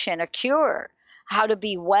solution, a cure, how to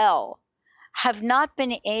be well, have not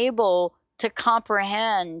been able to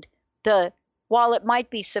comprehend while it might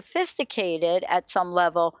be sophisticated at some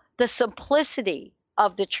level, the simplicity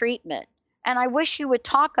of the treatment. And I wish you would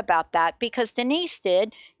talk about that, because Denise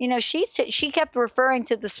did. She kept referring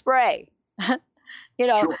to the spray.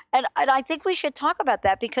 Sure. And I think we should talk about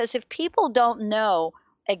that, because if people don't know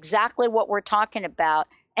exactly what we're talking about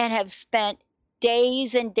and have spent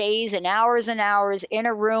days and days and hours in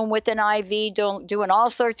a room with an IV doing all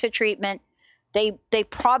sorts of treatment, they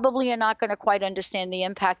probably are not going to quite understand the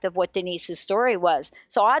impact of what Denise's story was.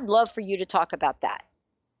 So I'd love for you to talk about that.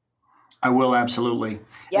 I will, absolutely.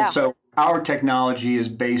 Yeah. And so our technology is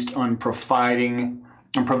based on providing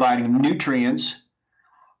nutrients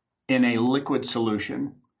in a liquid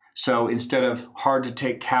solution. So instead of hard to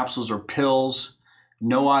take capsules or pills,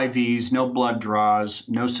 no IVs, no blood draws,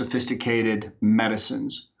 no sophisticated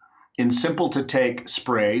medicines. In simple to take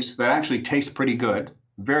sprays that actually taste pretty good,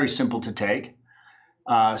 very simple to take,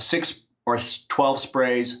 6 or 12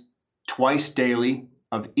 sprays twice daily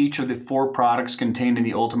of each of the 4 products contained in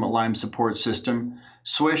the Ultimate Lyme Support System.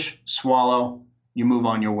 Swish, swallow, you move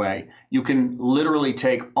on your way. You can literally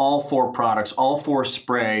take all 4 products, all 4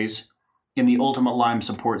 sprays in the Ultimate Lyme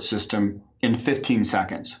Support System in 15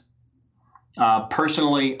 seconds.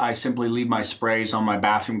 Personally, I simply leave my sprays on my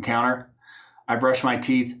bathroom counter. I brush my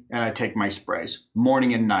teeth and I take my sprays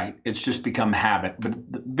morning and night. It's just become habit, but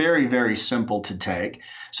very, very simple to take.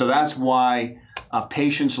 So that's why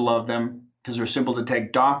patients love them, because they're simple to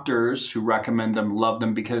take. Doctors who recommend them love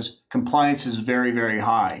them because compliance is very, very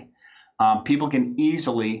high. People can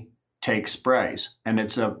easily take sprays, and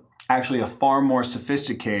it's actually a far more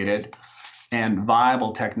sophisticated and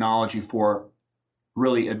viable technology for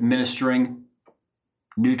really administering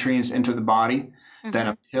nutrients into the body than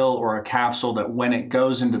a pill or a capsule that, when it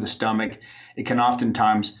goes into the stomach, it can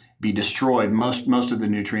oftentimes be destroyed, most of the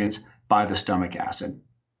nutrients, by the stomach acid.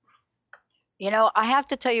 I have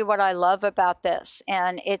to tell you what I love about this,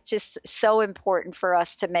 and it's just so important for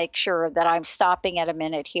us to make sure that I'm stopping at a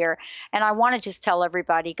minute here. And I want to just tell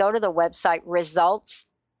everybody, go to the website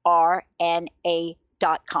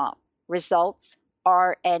resultsrna.com.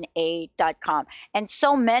 Resultsrna.com. And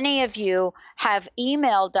so many of you have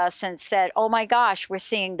emailed us and said, oh my gosh, we're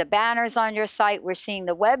seeing the banners on your site. We're seeing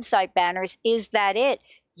the website banners. Is that it?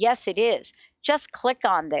 Yes, it is. Just click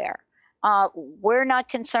on there. We're not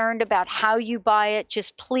concerned about how you buy it.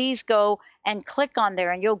 Just please go and click on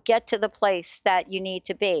there, and you'll get to the place that you need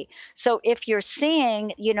to be. So if you're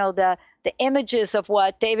seeing, the images of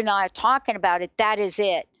what Dave and I are talking about, that is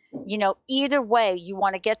it. Either way, you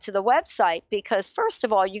want to get to the website, because first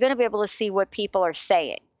of all, you're going to be able to see what people are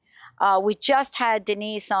saying. We just had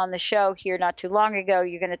Denise on the show here not too long ago.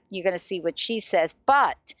 You're going to see what she says,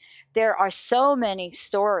 but there are so many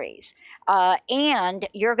stories. And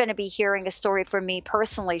you're going to be hearing a story from me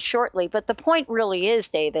personally shortly. But the point really is,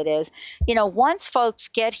 David, once folks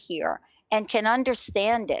get here and can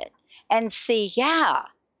understand it and see, yeah,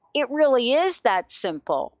 it really is that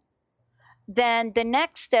simple, then the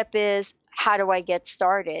next step is, how do I get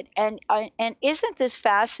started? And isn't this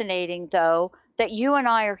fascinating, though, that you and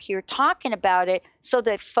I are here talking about it so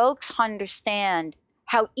that folks understand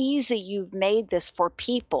how easy you've made this for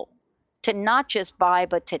people to not just buy,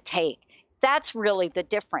 but to take. That's really the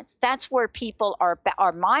difference. That's where people are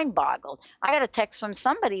mind boggled. I got a text from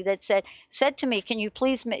somebody that said to me, can you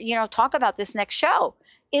please, talk about this next show?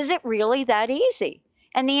 Is it really that easy?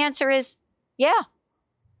 And the answer is, yeah.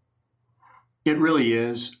 It really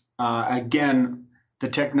is. Again, the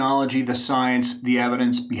technology, the science, the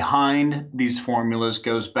evidence behind these formulas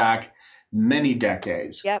goes back many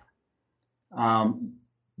decades. Yep.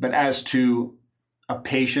 But as to a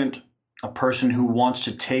patient, a person who wants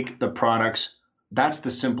to take the products that's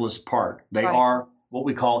the simplest part. They Right. are what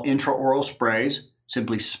we call intraoral sprays.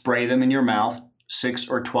 Simply spray them in your mouth, 6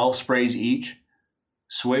 or 12 sprays each,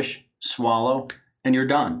 swish, swallow, and you're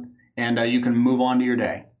done. And you can move on to your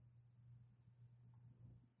day.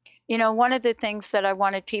 You know, one of the things that I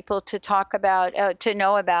wanted people to talk about, to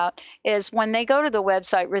know about, is when they go to the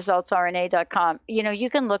website, resultsrna.com, you know, you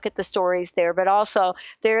can look at the stories there, but also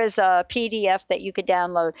there is a PDF that you could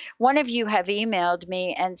download. One of you have emailed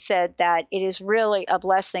me and said that it is really a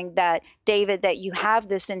blessing that, David, that you have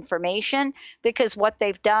this information, because what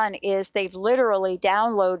they've done is they've literally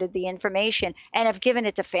downloaded the information and have given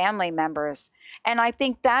it to family members. And I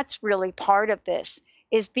think that's really part of this,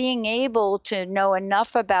 is being able to know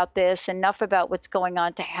enough about this, enough about what's going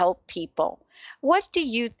on to help people. What do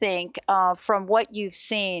you think, from what you've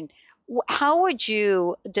seen, how would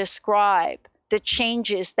you describe the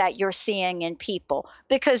changes that you're seeing in people?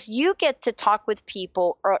 Because you get to talk with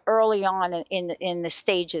people early on in the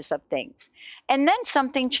stages of things, and then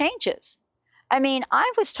something changes. I mean,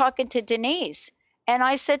 I was talking to Denise, and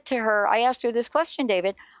I said to her, I asked her this question,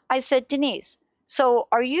 David. I said, Denise, so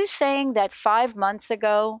are you saying that 5 months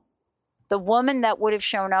ago, the woman that would have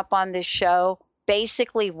shown up on this show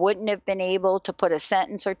basically wouldn't have been able to put a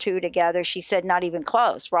sentence or two together? She said, not even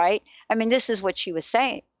close, right? I mean, this is what she was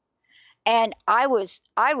saying. And I was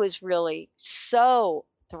really so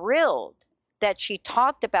thrilled that she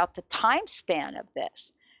talked about the time span of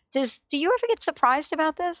this. Do you ever get surprised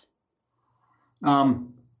about this? I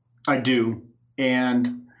do.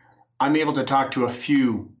 And I'm able to talk to a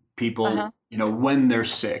few people, when they're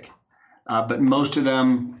sick. But most of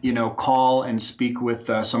them, call and speak with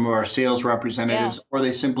some of our sales representatives, or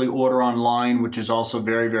they simply order online, which is also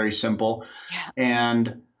very, very simple. Yeah.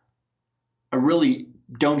 And I really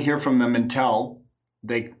don't hear from them until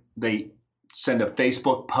they send a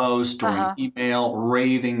Facebook post or an email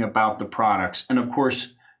raving about the products. And of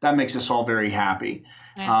course, that makes us all very happy.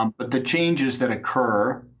 Yeah. But the changes that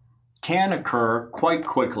can occur quite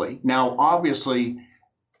quickly. Now, obviously,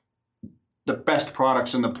 the best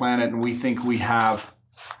products on the planet, and we think we have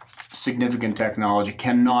significant technology,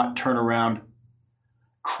 cannot turn around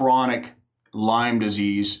chronic Lyme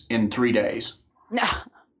disease in 3 days. No.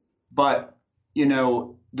 But,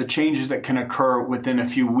 the changes that can occur within a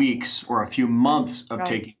few weeks or a few months of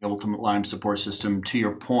taking the Ultimate Lyme Support System, to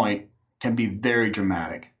your point, can be very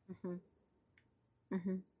dramatic. Mm-hmm.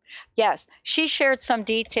 Mm-hmm. Yes, she shared some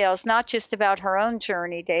details, not just about her own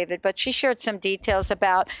journey, David, but she shared some details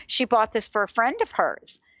about, she bought this for a friend of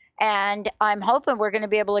hers. And I'm hoping we're going to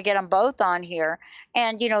be able to get them both on here.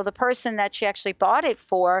 And, the person that she actually bought it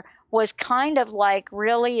for was kind of like,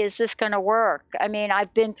 really, is this going to work? I mean,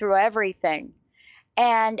 I've been through everything.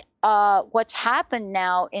 And what's happened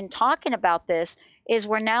now in talking about this is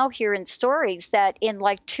we're now hearing stories that in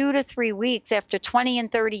like 2 to 3 weeks after 20 and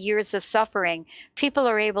 30 years of suffering, people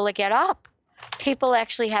are able to get up. People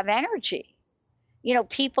actually have energy.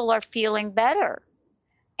 People are feeling better.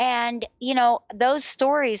 And, those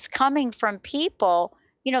stories coming from people,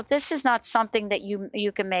 this is not something that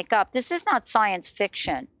you can make up. This is not science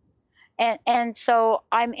fiction. And so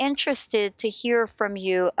I'm interested to hear from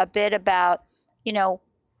you a bit about,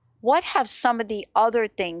 what have some of the other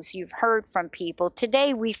things you've heard from people?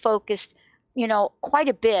 Today we focused, quite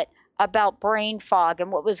a bit about brain fog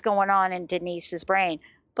and what was going on in Denise's brain.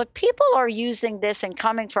 But people are using this and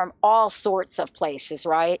coming from all sorts of places,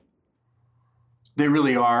 right? They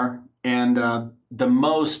really are. And the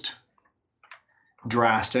most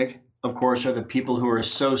drastic, of course, are the people who are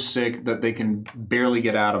so sick that they can barely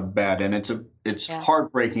get out of bed. And it's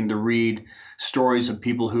heartbreaking to read stories of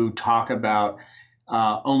people who talk about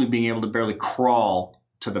only being able to barely crawl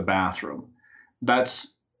to the bathroom. That's,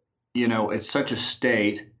 it's such a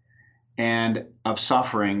state and of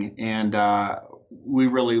suffering. And we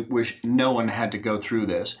really wish no one had to go through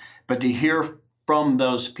this. But to hear from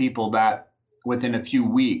those people that within a few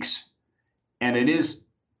weeks, and it is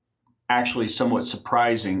actually somewhat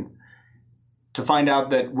surprising to find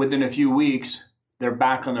out that within a few weeks, they're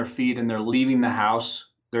back on their feet and they're leaving the house,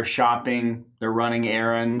 they're shopping, they're running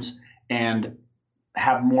errands, and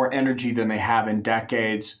have more energy than they have in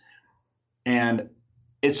decades. And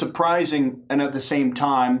it's surprising, and at the same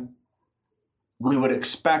time, we would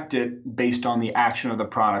expect it based on the action of the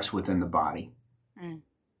products within the body.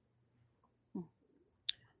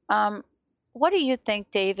 What do you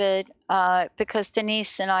think, David? Because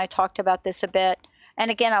Denise and I talked about this a bit.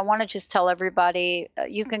 And again, I want to just tell everybody,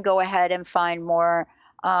 you can go ahead and find more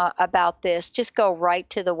about this. Just go right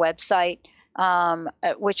to the website,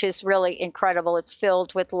 which is really incredible. It's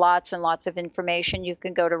filled with lots and lots of information. You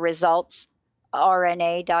can go to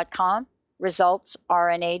resultsrna.com.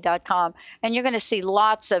 resultsrna.com, and you're going to see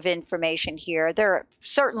lots of information here. There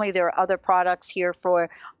are other products here for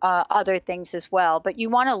other things as well, but you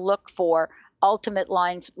want to look for Ultimate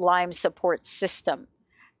Lyme Support System.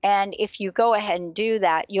 And if you go ahead and do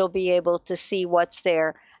that, you'll be able to see what's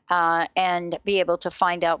there and be able to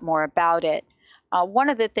find out more about it. One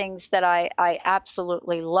of the things that I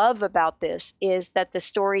absolutely love about this is that the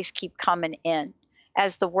stories keep coming in.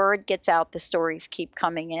 As the word gets out, the stories keep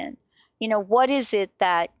coming in. What is it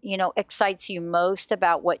that, excites you most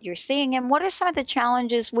about what you're seeing, and what are some of the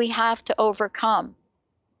challenges we have to overcome?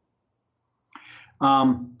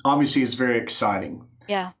 Obviously, it's very exciting.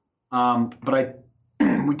 Yeah. But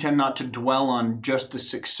we tend not to dwell on just the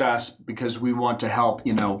success because we want to help,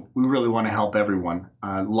 we really want to help everyone.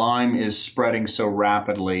 Lyme is spreading so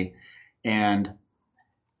rapidly and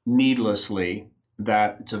needlessly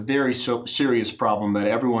that it's a very serious problem that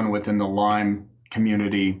everyone within the Lyme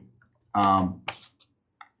community, I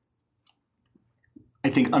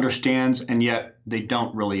think, understands, and yet they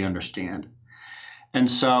don't really understand. And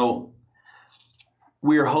so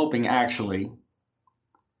we're hoping actually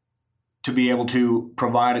to be able to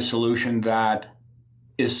provide a solution that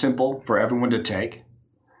is simple for everyone to take,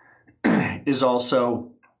 is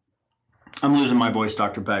also, I'm losing my voice,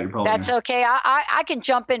 Dr. Pat. You're probably That's okay. I can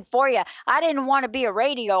jump in for you. I didn't want to be a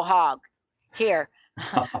radio hog here.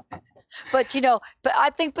 But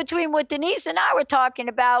I think between what Denise and I were talking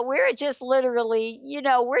about, we're just literally,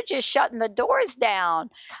 we're just shutting the doors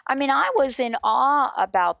down. I mean, I was in awe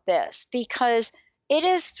about this because it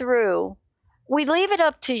is we leave it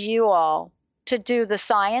up to you all to do the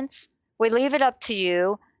science. We leave it up to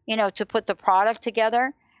you, to put the product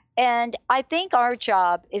together. And I think our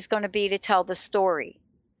job is going to be to tell the story.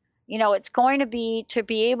 It's going to be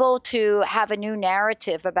able to have a new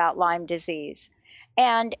narrative about Lyme disease.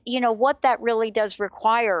 And, what that really does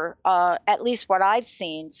require, at least what I've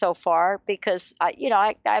seen so far, because,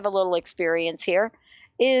 I have a little experience here,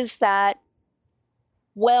 is that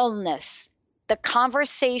wellness, the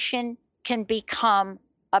conversation can become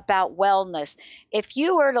about wellness. If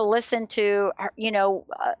you were to listen to her,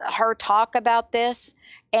 her talk about this,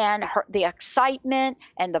 and the excitement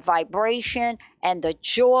and the vibration and the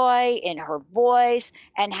joy in her voice,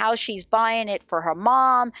 and how she's buying it for her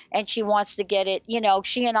mom, and she wants to get it,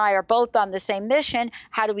 she and I are both on the same mission.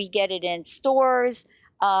 How do we get it in stores?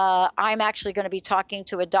 I'm actually going to be talking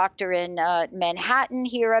to a doctor in Manhattan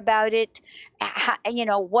here about it.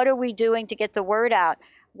 What are we doing to get the word out?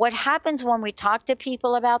 What happens when we talk to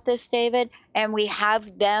people about this, David, and we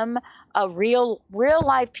have them, real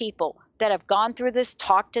life people that have gone through this,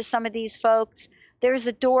 talk to some of these folks, there's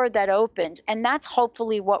a door that opens. And that's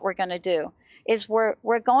hopefully what we're going to do, is we're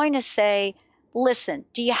going to say, listen,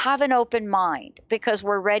 do you have an open mind? Because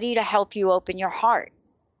we're ready to help you open your heart.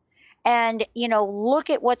 And, look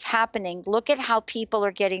at what's happening. Look at how people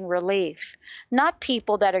are getting relief. Not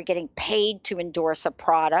people that are getting paid to endorse a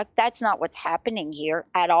product. That's not what's happening here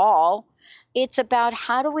at all. It's about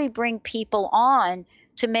how do we bring people on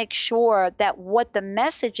to make sure that what the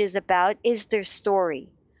message is about is their story,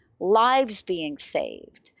 lives being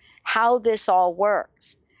saved, how this all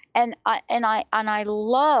works. And I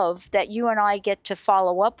love that you and I get to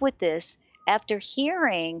follow up with this after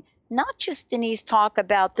hearing not just Denise talk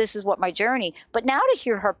about this is what my journey, but now to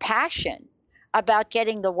hear her passion about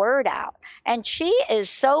getting the word out. And she is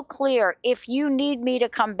so clear. If you need me to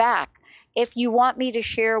come back, if you want me to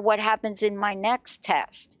share what happens in my next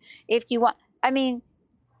test,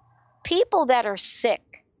 people that are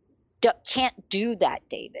sick can't do that,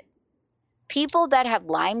 David. People that have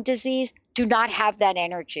Lyme disease do not have that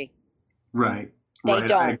energy. Right. They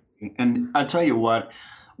don't. And I'll tell you what,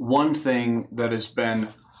 one thing that has been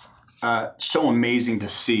so amazing to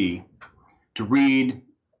see, to read,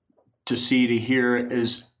 to see, to hear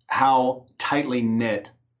is how tightly knit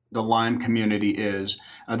the Lyme community is.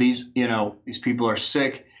 These people are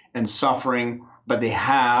sick and suffering, but they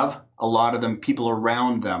have, a lot of them, people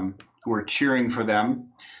around them who are cheering for them.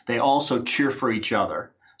 They also cheer for each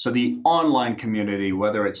other. So the online community,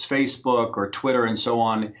 whether it's Facebook or Twitter and so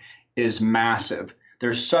on, is massive.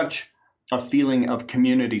 There's such a feeling of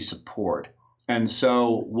community support. And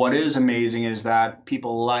so what is amazing is that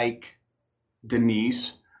people like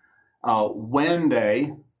Denise, when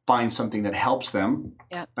they find something that helps them,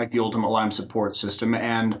 like the Ultimate Lyme Support System,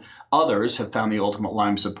 and others have found the Ultimate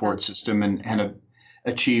Lyme Support System and have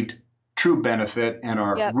achieved true benefit and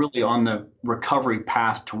are really on the recovery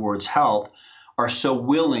path towards health, are so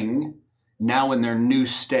willing now in their new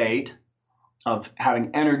state of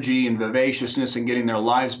having energy and vivaciousness and getting their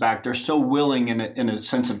lives back. They're so willing in a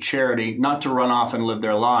sense of charity, not to run off and live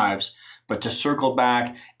their lives, but to circle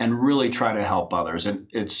back and really try to help others. And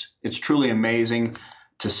it's truly amazing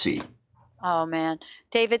to see. Oh, man.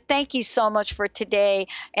 David, thank you so much for today.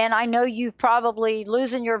 And I know you probably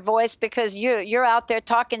losing your voice because you're out there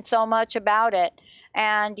talking so much about it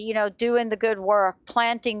and, doing the good work,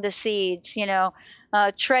 planting the seeds,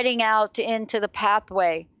 treading out into the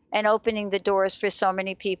pathway and opening the doors for so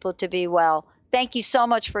many people to be well. Thank you so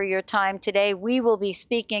much for your time today. We will be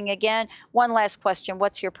speaking again. One last question.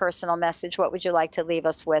 What's your personal message? What would you like to leave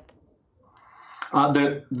us with?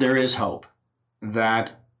 There is hope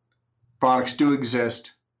that products do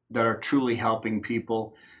exist that are truly helping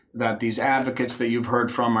people, that these advocates that you've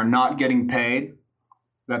heard from are not getting paid,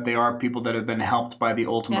 that they are people that have been helped by the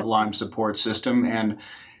Ultimate Lyme support system. And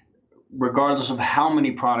regardless of how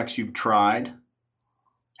many products you've tried,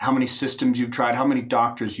 how many systems you've tried, how many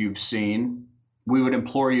doctors you've seen, we would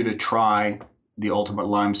implore you to try the Ultimate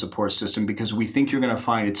Lyme support system because we think you're going to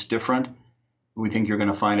find it's different. We think you're going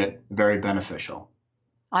to find it very beneficial.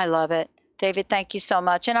 I love it. David, thank you so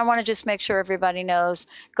much. And I want to just make sure everybody knows,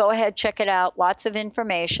 go ahead, check it out. Lots of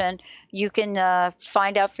information. You can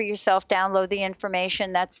find out for yourself, download the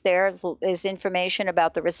information that's there. There's information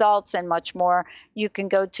about the results and much more. You can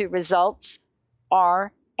go to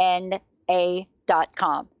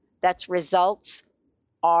resultsrna.com. That's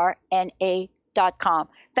resultsrna.com.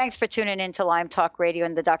 Thanks for tuning in to Lyme Talk Radio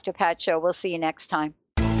and the Dr. Pat Show. We'll see you next time.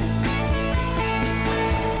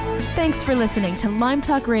 Thanks for listening to Lyme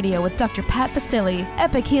Talk Radio with Dr. Pat Baccili,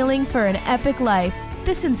 Epic Healing for an Epic Life.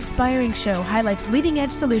 This inspiring show highlights leading-edge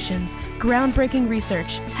solutions, groundbreaking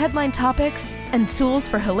research, headline topics, and tools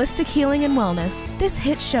for holistic healing and wellness. This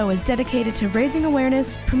hit show is dedicated to raising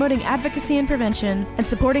awareness, promoting advocacy and prevention, and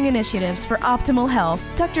supporting initiatives for optimal health.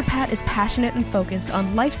 Dr. Pat is passionate and focused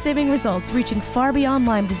on life-saving results reaching far beyond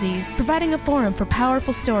Lyme disease, providing a forum for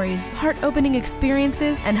powerful stories, heart-opening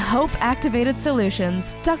experiences, and hope-activated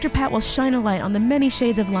solutions. Dr. Pat will shine a light on the many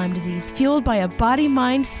shades of Lyme disease, fueled by a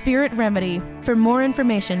body-mind-spirit remedy. For more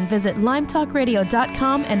information, visit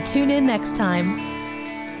LymeTalkRadio.com and tune in next time.